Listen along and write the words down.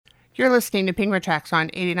You're listening to Penguin Tracks on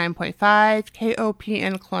 89.5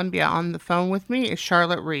 KOPN Columbia. On the phone with me is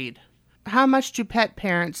Charlotte Reed. How much do pet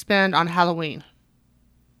parents spend on Halloween?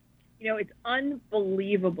 It's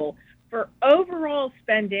unbelievable. For overall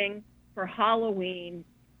spending for Halloween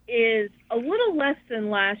is a little less than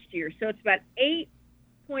last year. So it's about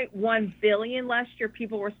 $8.1 billion. Last year,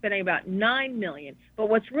 people were spending about $9 million. But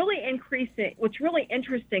what's really interesting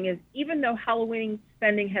is even though Halloween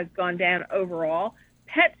spending has gone down overall,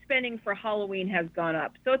 pet spending for Halloween has gone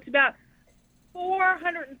up. So it's about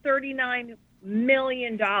 $439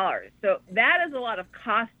 million. So that is a lot of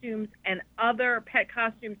costumes and other pet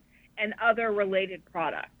costumes and other related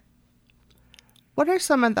products. What are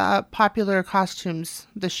some of the popular costumes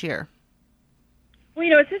this year? Well,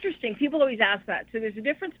 it's interesting. People always ask that. So there's a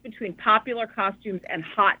difference between popular costumes and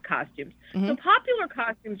hot costumes. Mm-hmm. So popular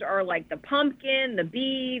costumes are like the pumpkin, the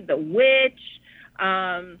bee, the witch,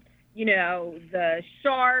 the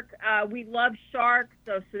shark. We love sharks,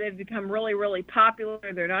 so they've become really, really popular.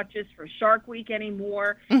 They're not just for Shark Week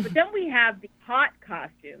anymore. Mm-hmm. But then we have the hot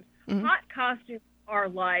costumes. Mm-hmm. Hot costumes are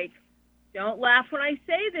like, don't laugh when I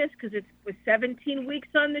say this because it was 17 weeks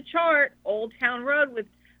on the chart, Old Town Road with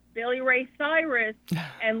Billy Ray Cyrus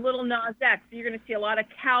and Little Nas X. So you're going to see a lot of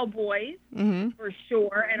cowboys for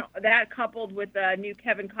sure, and that coupled with the new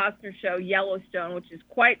Kevin Costner show, Yellowstone, which is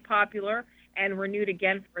quite popular and renewed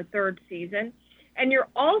again for a third season. And you're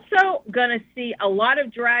also going to see a lot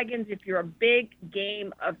of dragons if you're a big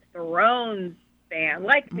Game of Thrones fan,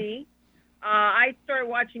 like me. I started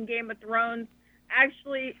watching Game of Thrones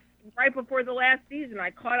actually right before the last season.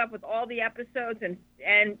 I caught up with all the episodes and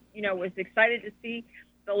was excited to see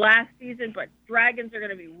the last season, but dragons are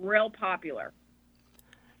going to be real popular.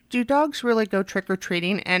 Do dogs really go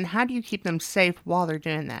trick-or-treating, and how do you keep them safe while they're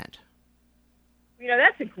doing that?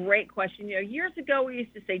 That's a great question. Years ago we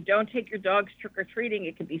used to say, don't take your dogs trick-or-treating.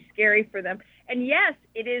 It can be scary for them. And yes,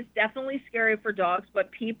 it is definitely scary for dogs,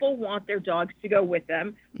 but people want their dogs to go with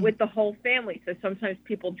them, with the whole family. So sometimes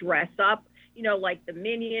people dress up, like the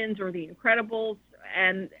Minions or the Incredibles,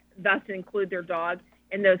 and thus include their dogs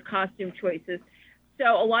in those costume choices. So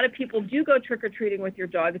a lot of people do go trick-or-treating with your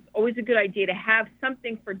dog. It's always a good idea to have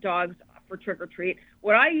something for dogs for trick-or-treat.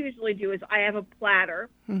 What I usually do is I have a platter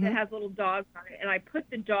that has little dogs on it, and I put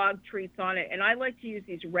the dog treats on it. And I like to use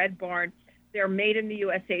these Red Barn. They're made in the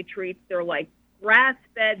USA treats. They're like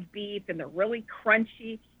grass-fed beef, and they're really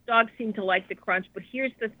crunchy. Dogs seem to like the crunch. But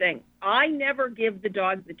here's the thing. I never give the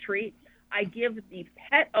dog the treat. I give the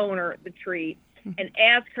pet owner the treat and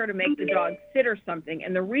ask her to make the dog sit or something.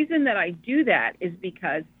 And the reason that I do that is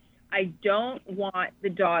because I don't want the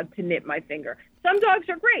dog to nip my finger. Some dogs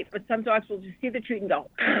are great, but some dogs will just see the treat and go,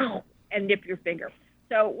 ow, and nip your finger.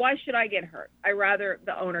 So why should I get hurt? I rather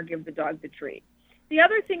the owner give the dog the treat. The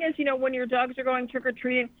other thing is, when your dogs are going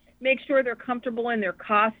trick-or-treating, make sure they're comfortable in their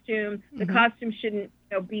costume. The costume shouldn't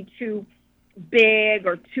be too big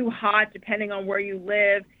or too hot, depending on where you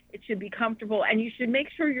live. It should be comfortable, and you should make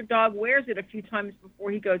sure your dog wears it a few times before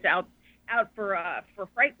he goes out for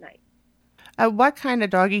Fright Night. What kind of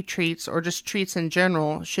doggy treats, or just treats in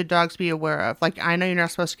general, should dogs be aware of? Like, I know you're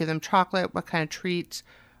not supposed to give them chocolate. What kind of treats?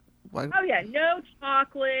 Oh, yeah, no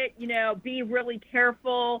chocolate, be really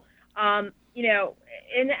careful, and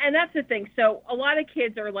that's the thing. So a lot of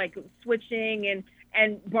kids are, like, switching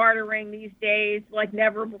and bartering these days like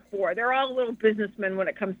never before. They're all little businessmen when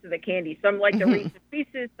it comes to the candy. Some like the Reese's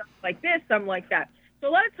Pieces, some like this, some like that. So a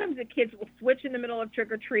lot of times the kids will switch in the middle of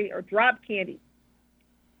trick-or-treat or drop candy.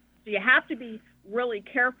 So you have to be really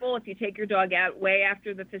careful if you take your dog out way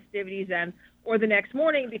after the festivities or the next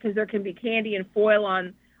morning, because there can be candy and foil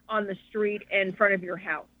on the street in front of your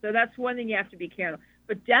house. So that's one thing you have to be careful.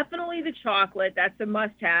 But definitely the chocolate, that's a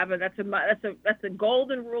must-have, and that's a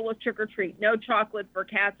golden rule of trick-or-treat. No chocolate for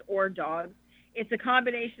cats or dogs. It's a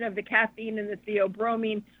combination of the caffeine and the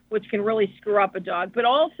theobromine, which can really screw up a dog. But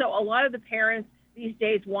also, a lot of the parents these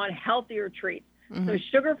days want healthier treats. So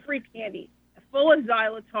sugar-free candy, full of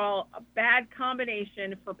xylitol, a bad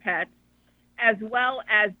combination for pets, as well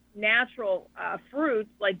as natural fruits,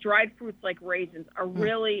 like dried fruits like raisins, are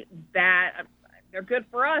really bad. They're good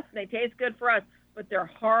for us, and they taste good for us, but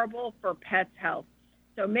they're horrible for pets' health.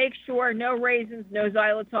 So make sure no raisins, no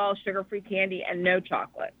xylitol, sugar-free candy, and no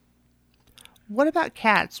chocolate. What about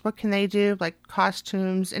cats? What can they do? Like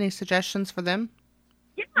costumes? Any suggestions for them?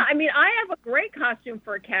 Yeah, I have a great costume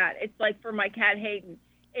for a cat. It's like for my cat Hayden.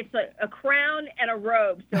 It's a crown and a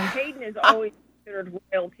robe. So Hayden is always considered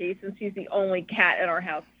royalty since he's the only cat in our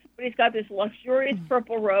house. But he's got this luxurious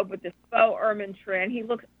purple robe with this faux ermine trim. He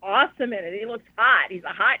looks awesome in it. He looks hot. He's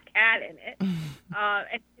a hot cat in it.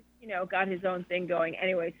 And got his own thing going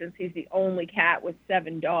anyway, since he's the only cat with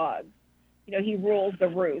 7 dogs. He rules the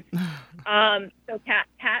roost. So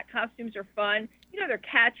cat costumes are fun. They're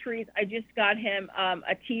cat treats. I just got him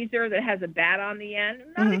a teaser that has a bat on the end.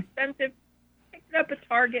 Not expensive. Picked it up at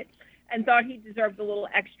Target and thought he deserved a little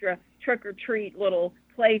extra trick-or-treat, little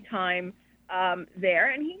playtime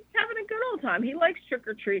there. And he's having a good old time. He likes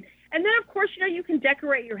trick-or-treat. And then, of course, you can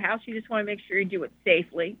decorate your house. You just want to make sure you do it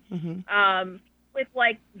safely. With,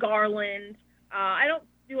 like, garland. I don't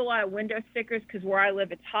do a lot of window stickers because where I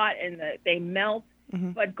live it's hot and they melt.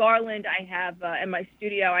 But garland, I have in my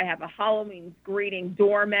studio. I have a Halloween greeting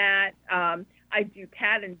doormat. I do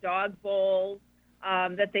cat and dog bowls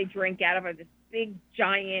that they drink out of. I have this big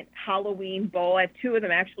giant Halloween bowl. I have 2 of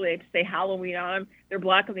them actually. They say Halloween on them. They're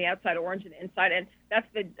black on the outside, orange on the inside, and that's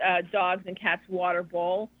the dogs and cats water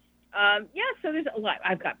bowl. So there's a lot.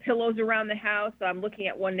 I've got pillows around the house. I'm looking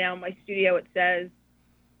at one now in my studio. It says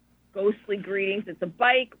Ghostly Greetings. It's a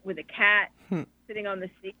bike with a cat sitting on the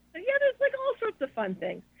seat. So, there's like all sorts of fun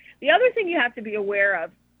things. The other thing you have to be aware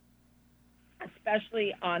of,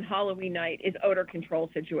 especially on Halloween night, is odor control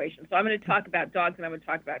situations. So I'm going to talk about dogs and I'm going to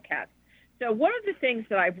talk about cats. So one of the things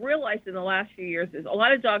that I've realized in the last few years is a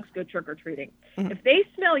lot of dogs go trick-or-treating. If they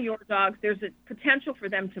smell your dogs, there's a potential for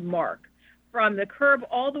them to mark from the curb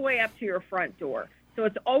all the way up to your front door. So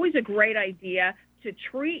it's always a great idea to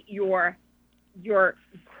treat your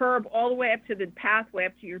curb all the way up to the pathway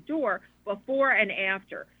up to your door before and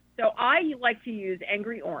after. So I like to use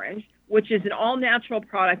Angry Orange, which is an all-natural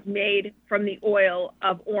product made from the oil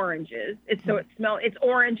of oranges. It's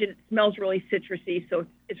orange and it smells really citrusy, so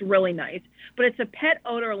it's really nice. But it's a pet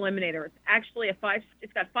odor eliminator. It's actually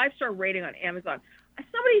it's got 5-star rating on Amazon.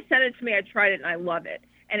 Somebody sent it to me. I tried it and I love it.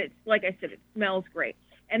 And it's, like I said, it smells great.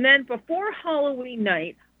 And then before Halloween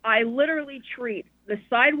night, I literally treat the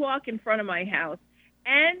sidewalk in front of my house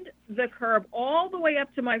and the curb all the way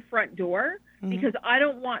up to my front door because I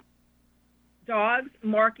don't want dogs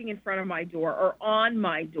marking in front of my door or on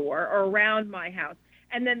my door or around my house.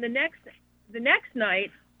 And then the next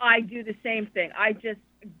night, I do the same thing. I just,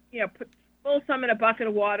 pull some in a bucket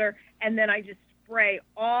of water, and then I just spray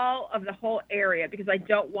all of the whole area because I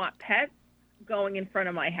don't want pets going in front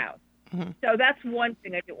of my house. So that's one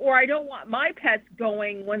thing I do. Or I don't want my pets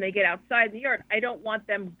going when they get outside in the yard. I don't want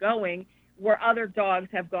them going where other dogs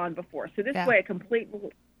have gone before. So this way it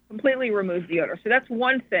completely removes the odor. So that's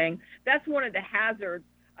one thing. That's one of the hazards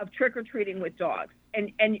of trick-or-treating with dogs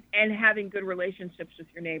and having good relationships with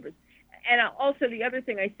your neighbors. And also the other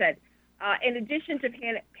thing I said, in addition to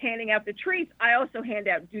handing out the treats, I also hand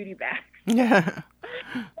out duty bags.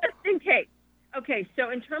 Just in case. Okay, so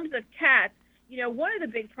in terms of cats, one of the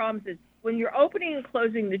big problems is when you're opening and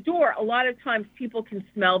closing the door, a lot of times people can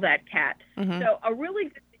smell that cat. So a really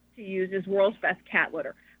good thing to use is World's Best Cat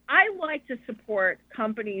Litter. I like to support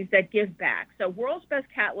companies that give back. So World's Best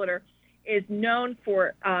Cat Litter is known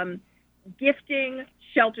for gifting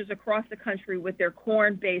shelters across the country with their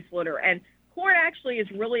corn-based litter. And corn actually is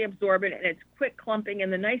really absorbent and it's quick clumping.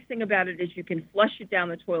 And the nice thing about it is you can flush it down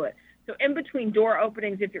the toilet. So in between door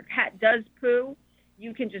openings, if your cat does poo,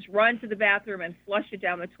 you can just run to the bathroom and flush it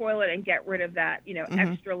down the toilet and get rid of that,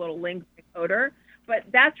 extra little lingering odor. But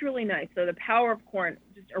that's really nice. So the power of corn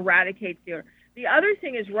just eradicates the odor. The other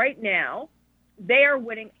thing is right now they are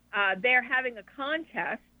winning. They're having a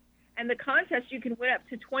contest, and the contest you can win up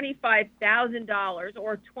to $25,000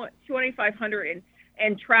 or $2,500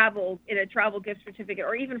 in a travel gift certificate,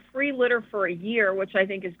 or even free litter for a year, which I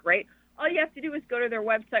think is great. All you have to do is go to their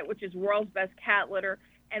website, which is World's Best Cat Litter,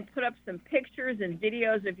 and put up some pictures and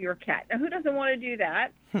videos of your cat. Now, who doesn't want to do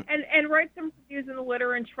that? And write some reviews in the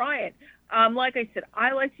litter and try it. Like I said,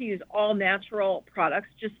 I like to use all natural products,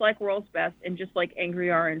 just like World's Best and just like Angry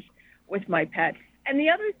Orange with my pet. And the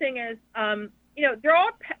other thing is, there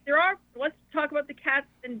are. Let's talk about the cats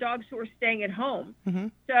and dogs who are staying at home.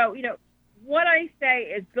 So, what I say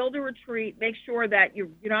is build a retreat. Make sure that you're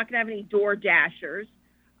not going to have any door dashers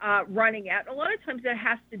running out. A lot of times that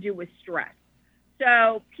has to do with stress.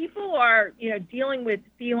 So people are, dealing with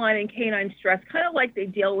feline and canine stress kind of like they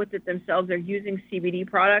deal with it themselves. They're using CBD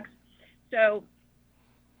products. So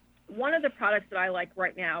one of the products that I like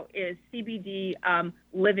right now is CBD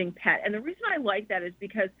Living Pet. And the reason I like that is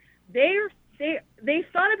because they've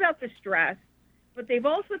thought about the stress, but they've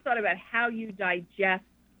also thought about how you digest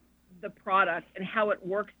the product and how it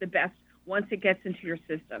works the best once it gets into your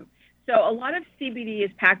system. So a lot of CBD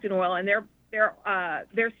is packed in oil, and their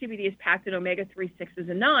CBD is packed in omega-3, 6s,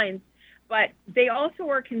 and 9s, but they also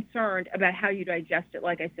are concerned about how you digest it,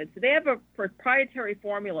 like I said. So they have a proprietary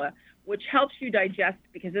formula which helps you digest,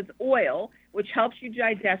 because it's oil, which helps you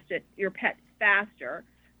digest it, your pet, faster.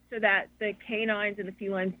 so that the canines and the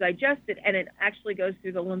felines digest it, and it actually goes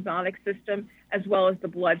through the lymphatic system as well as the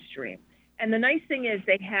bloodstream. And the nice thing is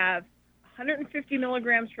they have 150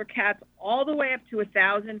 milligrams for cats all the way up to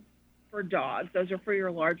 1,000 for dogs. Those are for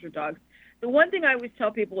your larger dogs. The one thing I always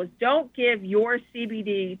tell people is don't give your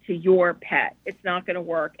CBD to your pet. It's not going to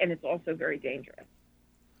work, and it's also very dangerous.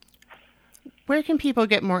 Where can people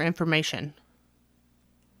get more information?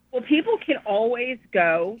 Well, people can always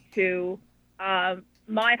go to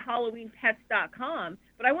myhalloweenpets.com,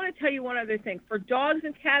 but I want to tell you one other thing. For dogs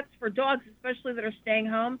and cats, for dogs especially that are staying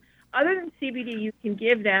home, other than CBD, you can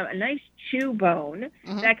give them a nice chew bone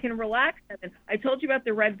that can relax them. And I told you about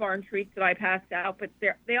the Red Barn treats that I passed out, but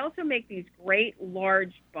they also make these great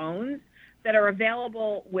large bones that are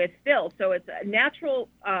available with fill. So it's a natural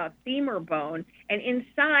femur bone, and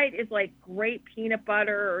inside is like great peanut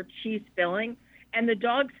butter or cheese filling. And the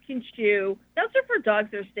dogs can chew. Those are for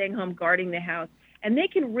dogs that are staying home guarding the house, and they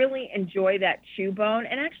can really enjoy that chew bone.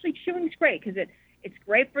 And actually, chewing's great because it's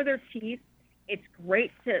great for their teeth. It's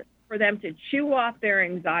great for them to chew off their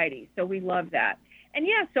anxiety. So we love that. And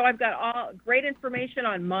yeah, so I've got all great information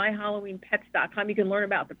on myhalloweenpets.com. You can learn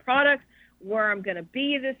about the products, where I'm going to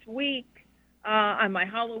be this week on my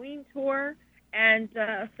Halloween tour, and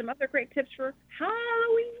some other great tips for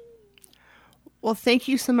Halloween. Well, thank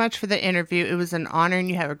you so much for the interview. It was an honor, and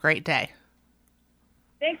you have a great day.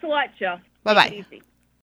 Thanks a lot, Jill. Bye-bye. Take it easy.